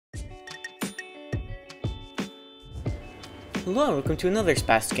Hello, welcome to another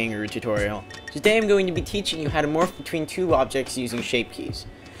Spastic Kangaroo tutorial. Today I'm going to be teaching you how to morph between two objects using shape keys.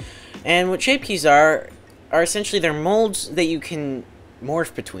 And what shape keys are essentially they're molds that you can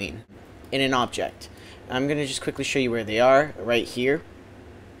morph between in an object. I'm going to just quickly show you where they are, right here.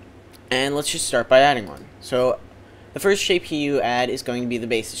 And let's just start by adding one. So the first shape key you add is going to be the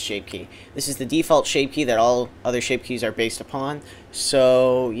basis shape key. This is the default shape key that all other shape keys are based upon.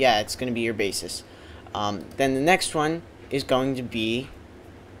 So yeah, it's going to be your basis. Then the next one is going to be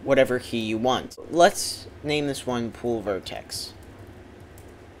whatever key you want. Let's name this one Pool Vertex.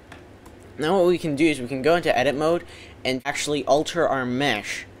 Now what we can do is we can go into edit mode and actually alter our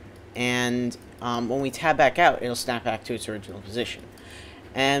mesh, and when we tab back out, it'll snap back to its original position.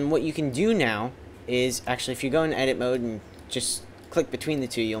 And what you can do now is actually, if you go in edit mode and just click between the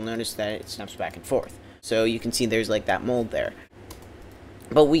two, you'll notice that it snaps back and forth. So you can see there's like that mold there.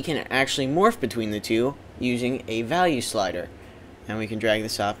 But we can actually morph between the two using a value slider, and we can drag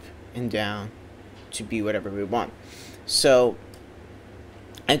this up and down to be whatever we want. So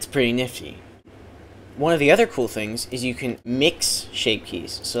it's pretty nifty. One of the other cool things is you can mix shape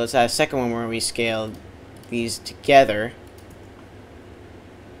keys. So let's add a second one where we scale these together,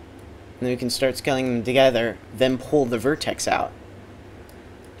 and then we can start scaling them together, then pull the vertex out,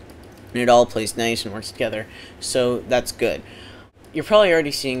 and it all plays nice and works together. So that's good. You're probably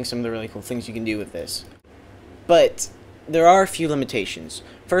already seeing some of the really cool things you can do with this. But there are a few limitations.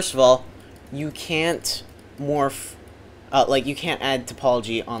 First of all, you can't morph, you can't add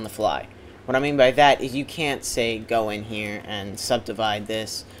topology on the fly. What I mean by that is you can't say go in here and subdivide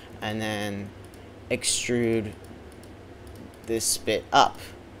this and then extrude this bit up.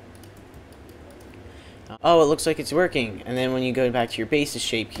 Oh, it looks like it's working. And then when you go back to your basis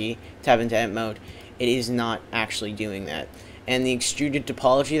shape key, tab into edit mode, it is not actually doing that. And the extruded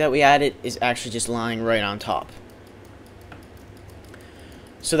topology that we added is actually just lying right on top.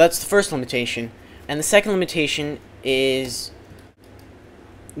 So that's the first limitation. And the second limitation is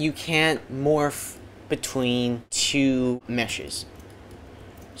you can't morph between two meshes.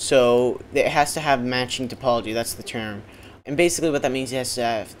 So it has to have matching topology, that's the term. And basically what that means is it has to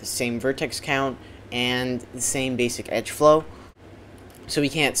have the same vertex count and the same basic edge flow. So we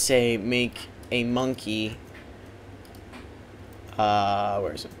can't say make a monkey,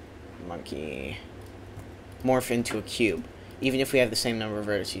 where is it? Monkey morph into a cube, even if we have the same number of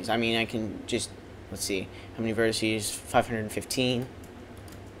vertices. I mean, I can just, let's see, how many vertices? 515.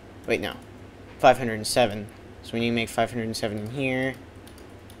 Wait, no. 507. So we need to make 507 in here.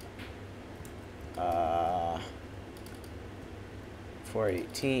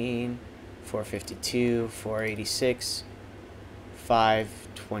 418, 452, 486,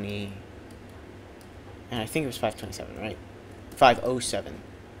 520, and I think it was 527, right? 507.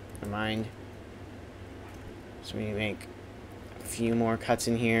 Never mind. So we make a few more cuts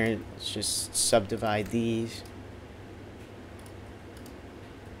in here. Let's just subdivide these.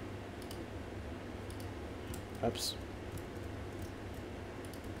 Oops.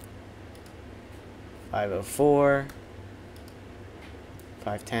 504.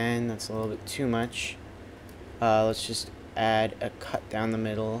 510. That's a little bit too much. Let's just add a cut down the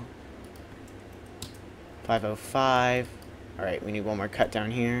middle. 505. Alright, we need one more cut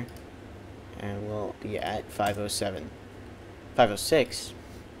down here, and we'll be at 507. 506,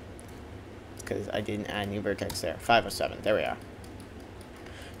 because I didn't add any vertex there. 507, there we are.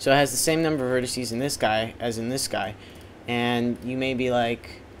 So it has the same number of vertices in this guy as in this guy, and you may be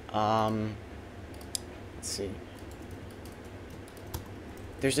like, let's see,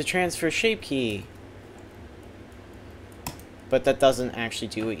 there's a transfer shape key, but that doesn't actually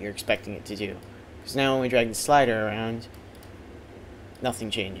do what you're expecting it to do, because now when we drag the slider around,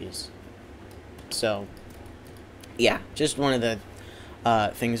 nothing changes. So yeah, just one of the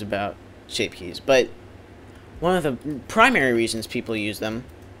things about shape keys. But one of the primary reasons people use them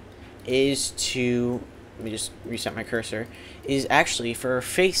is to, let me just reset my cursor, is actually for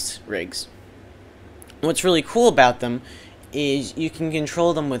face rigs. What's really cool about them is you can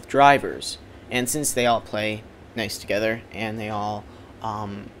control them with drivers, and since they all play nice together and they all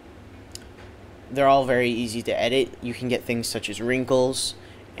they're all very easy to edit, you can get things such as wrinkles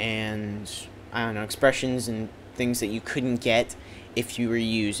and, I don't know, expressions and things that you couldn't get if you were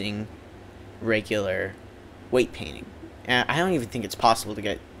using regular weight painting. And I don't even think it's possible to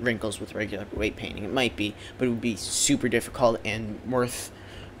get wrinkles with regular weight painting. It might be, but it would be super difficult and worth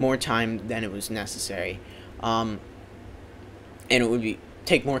more time than it was necessary. And it would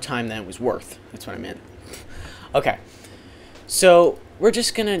take more time than it was worth. That's what I meant. Okay, so we're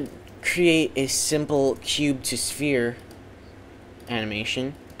just gonna create a simple cube to sphere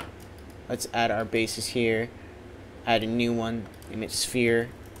animation. Let's add our bases here. add a new one, name it sphere,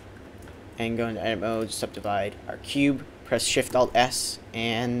 and go into edit mode, subdivide our cube, press Shift Alt S,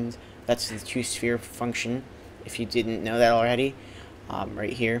 and that's the choose sphere function, if you didn't know that already.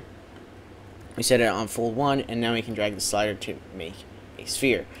 Right here, we set it on fold 1, and now we can drag the slider to make a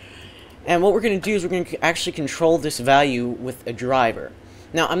sphere. And what we're going to do is we're going to actually control this value with a driver.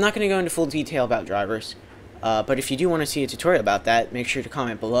 Now, I'm not going to go into full detail about drivers, but if you do want to see a tutorial about that, make sure to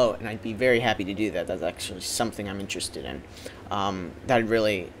comment below, and I'd be very happy to do that. That's actually something I'm interested in, that I'd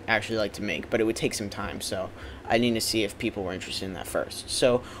really actually like to make, but it would take some time, so I need to see if people were interested in that first.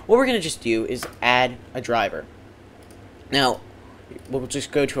 So what we're going to just do is add a driver. Now, we'll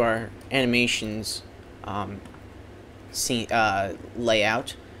just go to our animations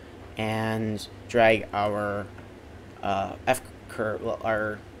layout and drag our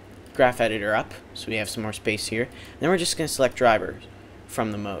our graph editor up so we have some more space here. Then we're just going to select drivers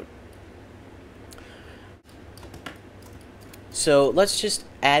from the mode. So let's just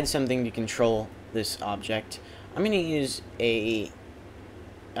add something to control this object. I'm going to use an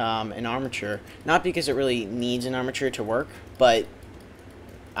armature, not because it really needs an armature to work, but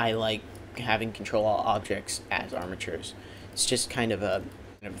I like having control all objects as armatures. It's just kind of a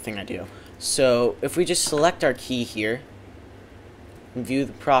thing I do. So if we just select our key here and view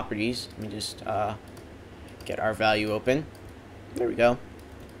the properties, let me just get our value open. There we go.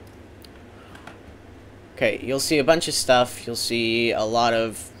 Okay, you'll see a bunch of stuff. You'll see a lot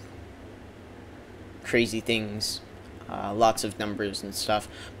of crazy things, lots of numbers and stuff,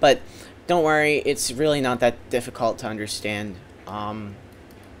 but don't worry, it's really not that difficult to understand. All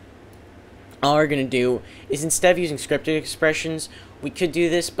we're going to do is, instead of using scripted expressions, we could do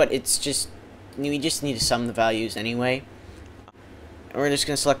this, but it's just, we just need to sum the values anyway. We're just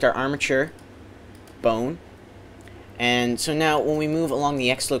going to select our armature, bone, and so now when we move along the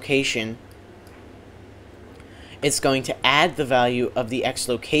X location, it's going to add the value of the X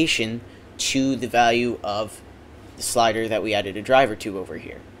location to the value of the slider that we added a driver to over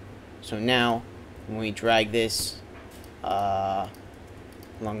here. So now, when we drag this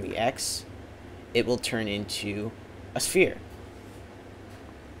along the X, it will turn into a sphere.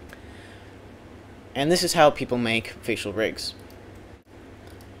 And this is how people make facial rigs.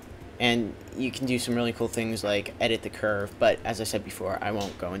 And you can do some really cool things like edit the curve, but as I said before, I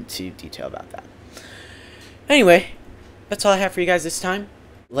won't go into detail about that. Anyway, that's all I have for you guys this time.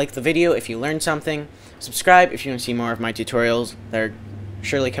 Like the video if you learned something. Subscribe if you want to see more of my tutorials that are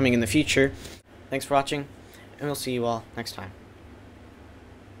surely coming in the future. Thanks for watching, and we'll see you all next time.